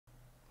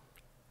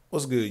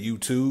What's good,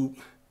 YouTube?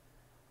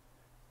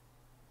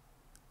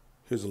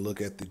 Here's a look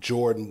at the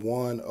Jordan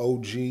 1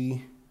 OG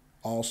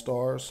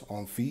All-Stars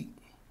on feet.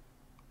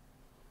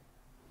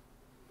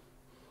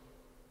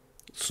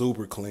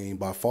 Super clean.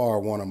 By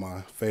far one of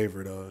my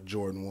favorite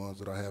Jordan 1s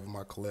that I have in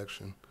my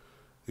collection.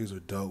 These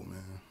are dope,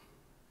 man.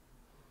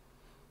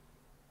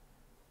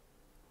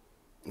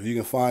 If you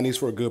can find these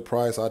for a good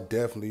price, I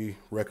definitely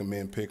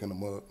recommend picking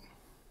them up.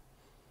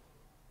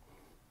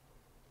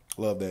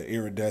 Love that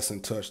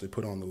iridescent touch they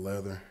put on the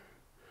leather.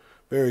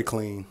 Very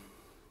clean.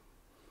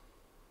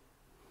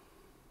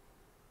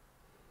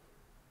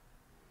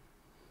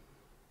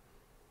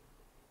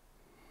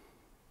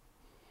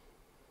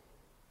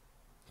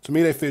 To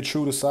me, they fit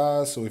true to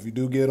size, so if you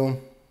do get them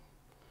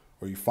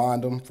or you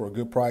find them for a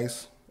good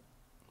price,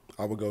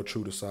 I would go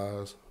true to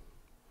size.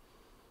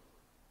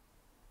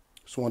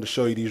 Just wanted to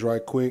show you these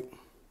right quick.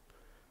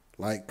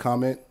 Like,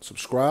 comment,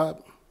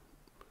 subscribe,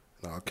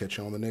 and I'll catch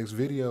you on the next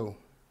video.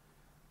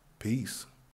 Peace.